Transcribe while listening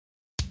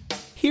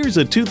Here's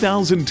a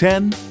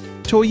 2010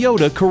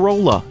 Toyota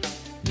Corolla.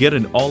 Get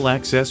an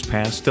all-access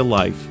pass to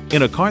life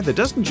in a car that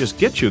doesn't just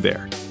get you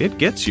there, it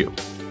gets you.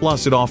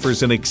 Plus, it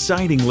offers an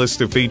exciting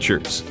list of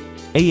features: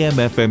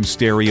 AM/FM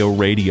stereo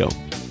radio,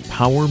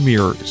 power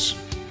mirrors,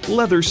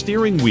 leather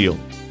steering wheel,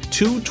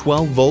 two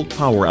 12-volt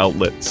power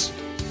outlets,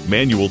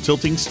 manual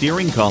tilting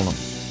steering column,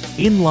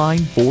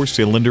 inline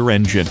 4-cylinder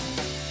engine,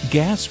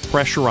 gas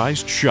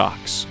pressurized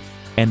shocks,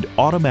 and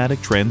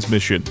automatic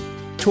transmission.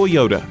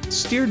 Toyota,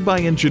 steered by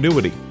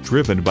ingenuity,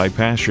 driven by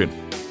passion.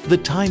 The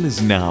time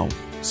is now.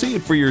 See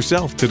it for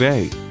yourself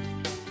today.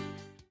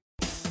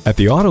 At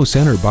the Auto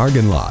Center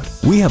Bargain Lot,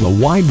 we have a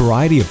wide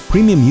variety of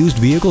premium used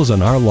vehicles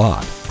on our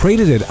lot.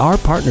 Traded at our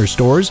partner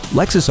stores,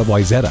 Lexus of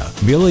Wayzata,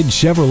 Village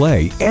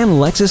Chevrolet, and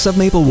Lexus of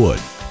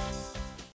Maplewood.